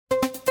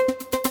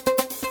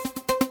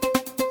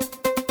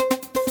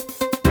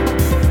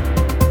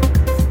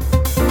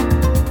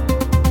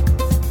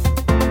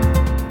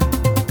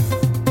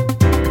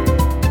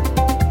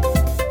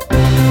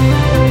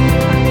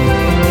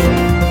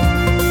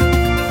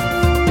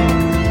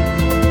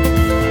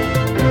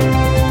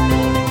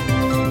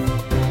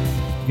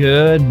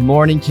Good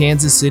morning,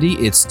 Kansas City.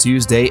 It's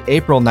Tuesday,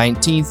 April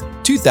 19th,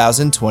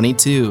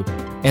 2022.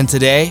 And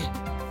today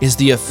is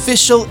the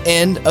official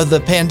end of the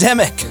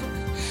pandemic.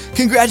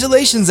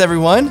 Congratulations,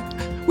 everyone.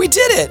 We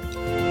did it.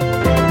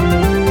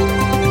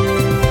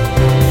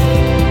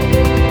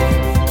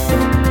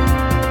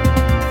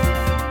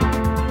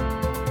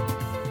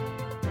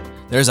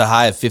 There's a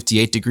high of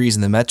 58 degrees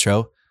in the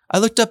metro. I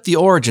looked up the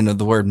origin of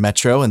the word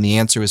metro, and the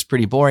answer was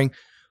pretty boring.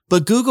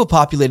 But Google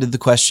populated the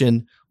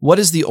question, what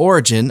is the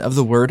origin of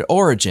the word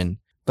origin?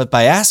 But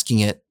by asking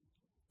it,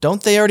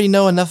 don't they already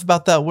know enough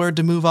about that word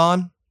to move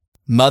on?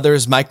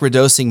 Mothers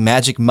microdosing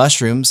magic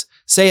mushrooms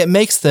say it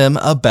makes them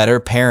a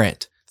better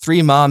parent.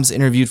 3 moms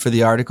interviewed for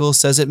the article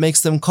says it makes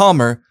them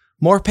calmer,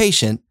 more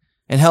patient,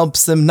 and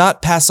helps them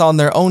not pass on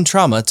their own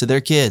trauma to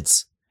their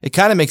kids. It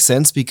kind of makes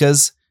sense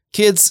because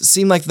kids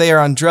seem like they are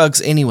on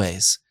drugs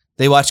anyways.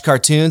 They watch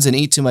cartoons and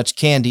eat too much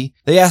candy.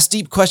 They ask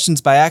deep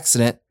questions by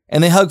accident.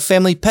 And they hug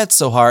family pets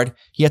so hard,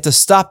 you have to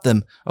stop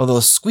them or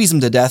they'll squeeze them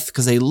to death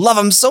because they love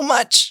them so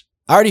much.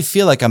 I already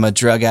feel like I'm a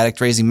drug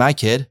addict raising my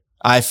kid.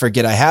 I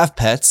forget I have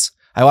pets.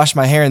 I wash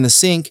my hair in the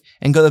sink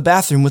and go to the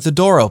bathroom with the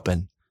door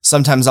open.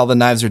 Sometimes all the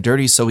knives are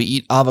dirty, so we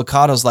eat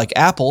avocados like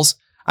apples.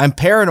 I'm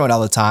paranoid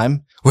all the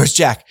time. Where's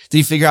Jack? Did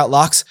he figure out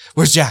locks?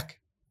 Where's Jack?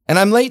 And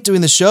I'm late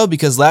doing the show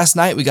because last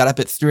night we got up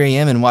at 3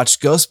 a.m. and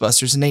watched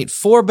Ghostbusters and ate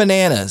 4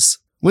 bananas.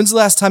 When's the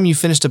last time you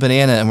finished a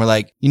banana and were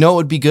like, you know what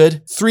would be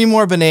good? 3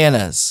 more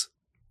bananas.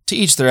 To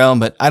each their own,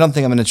 but I don't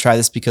think I'm going to try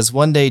this because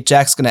one day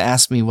Jack's going to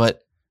ask me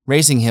what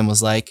raising him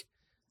was like.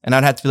 And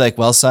I'd have to be like,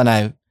 well, son,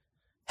 I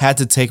had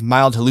to take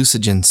mild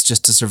hallucinogens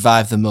just to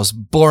survive the most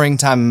boring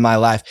time in my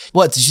life.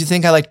 What, did you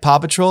think I liked Paw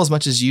Patrol as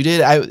much as you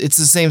did? It's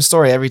the same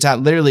story every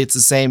time. Literally, it's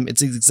the same.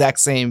 It's the exact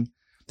same.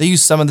 They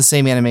use some of the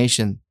same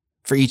animation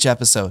for each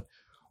episode.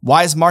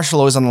 Why is Marshall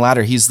always on the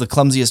ladder? He's the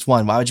clumsiest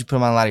one. Why would you put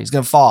him on the ladder? He's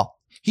going to fall.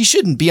 He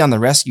shouldn't be on the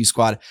rescue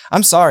squad.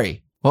 I'm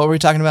sorry. What were we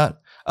talking about?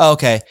 Oh,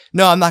 okay.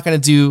 No, I'm not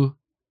going to do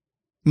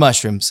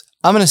mushrooms.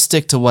 I'm going to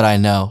stick to what I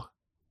know.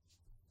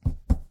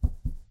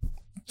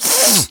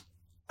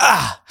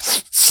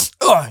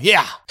 Oh,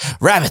 yeah.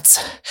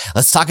 Rabbits.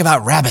 Let's talk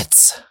about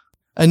rabbits.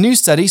 A new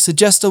study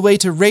suggests a way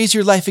to raise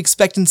your life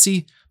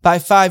expectancy by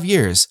 5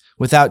 years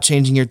without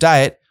changing your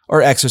diet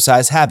or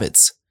exercise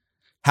habits.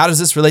 How does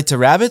this relate to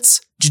rabbits?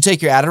 Did you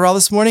take your Adderall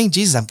this morning?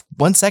 Jesus,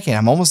 1 second.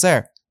 I'm almost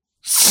there.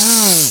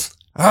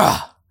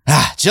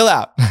 Chill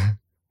out.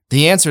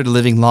 The answer to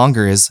living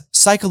longer is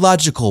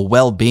psychological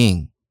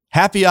well-being.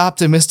 Happy,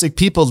 optimistic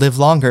people live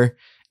longer,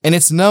 and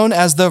it's known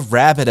as the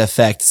rabbit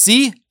effect.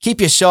 See? Keep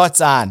your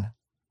shorts on.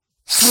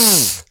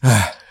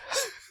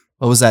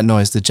 What was that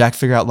noise? Did Jack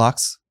figure out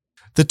locks?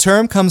 The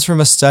term comes from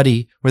a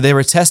study where they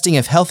were testing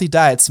if healthy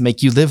diets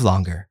make you live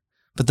longer.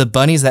 But the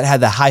bunnies that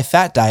had the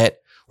high-fat diet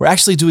were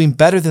actually doing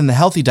better than the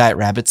healthy diet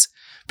rabbits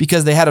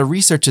because they had a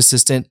research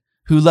assistant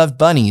who loved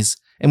bunnies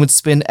and would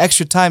spend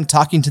extra time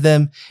talking to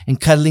them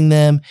and cuddling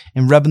them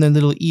and rubbing their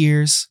little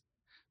ears.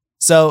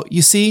 So,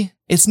 you see,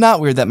 it's not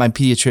weird that my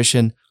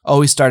pediatrician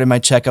always started my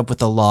checkup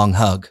with a long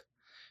hug.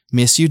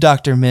 Miss you,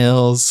 Dr.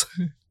 Mills.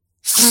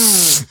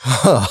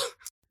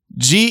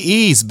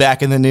 GE's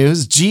back in the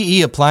news.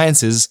 GE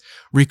Appliances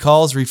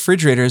recalls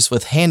refrigerators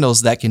with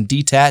handles that can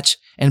detach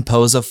and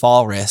pose a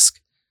fall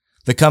risk.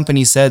 The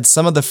company said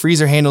some of the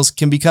freezer handles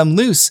can become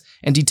loose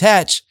and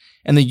detach,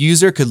 and the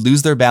user could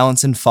lose their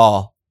balance and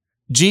fall.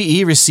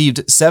 GE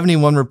received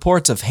 71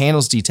 reports of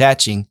handles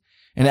detaching,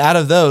 and out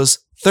of those,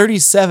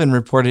 37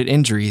 reported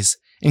injuries,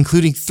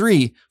 including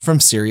 3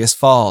 from serious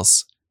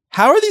falls.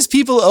 How are these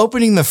people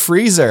opening the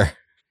freezer?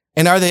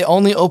 And are they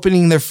only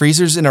opening their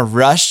freezers in a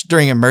rush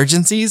during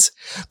emergencies?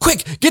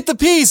 Quick, get the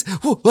peas!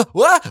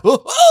 What?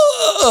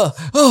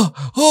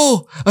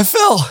 Oh, I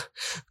fell!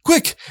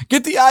 Quick,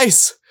 get the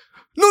ice!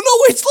 No,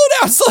 wait,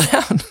 slow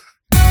down!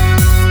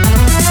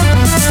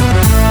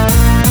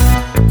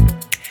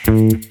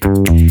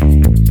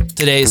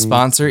 Today's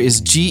sponsor is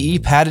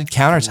GE Padded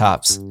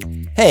Countertops.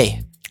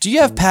 Hey, do you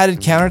have padded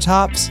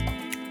countertops?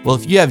 Well,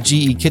 if you have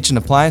GE kitchen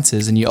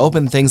appliances and you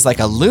open things like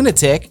a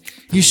lunatic,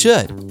 you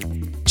should.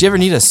 Do you ever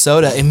need a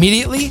soda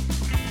immediately?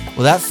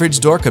 Well, that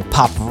fridge door could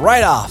pop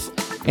right off.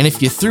 And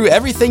if you threw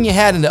everything you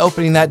had into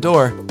opening that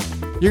door,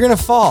 you're gonna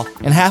fall,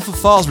 and half of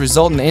falls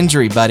result in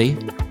injury, buddy.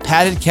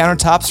 Padded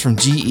countertops from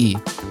GE.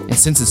 And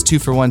since it's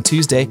 2-for-1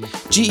 Tuesday,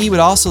 GE would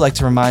also like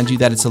to remind you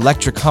that its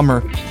electric Hummer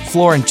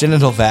floor and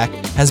genital vac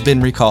has been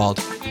recalled.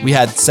 We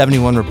had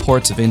 71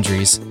 reports of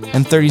injuries,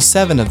 and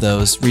 37 of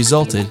those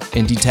resulted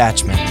in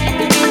detachment.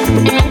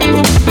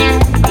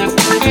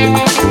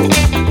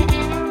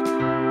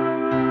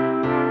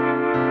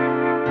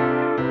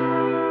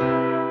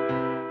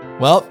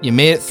 Well, you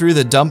made it through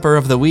the dumper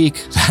of the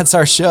week. That's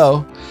our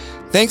show.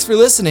 Thanks for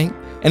listening.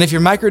 And if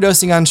you're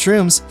microdosing on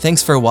shrooms,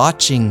 thanks for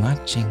watching.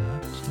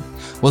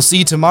 We'll see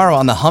you tomorrow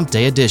on the Hump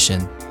Day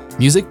edition.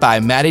 Music by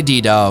Matty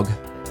D-Dog.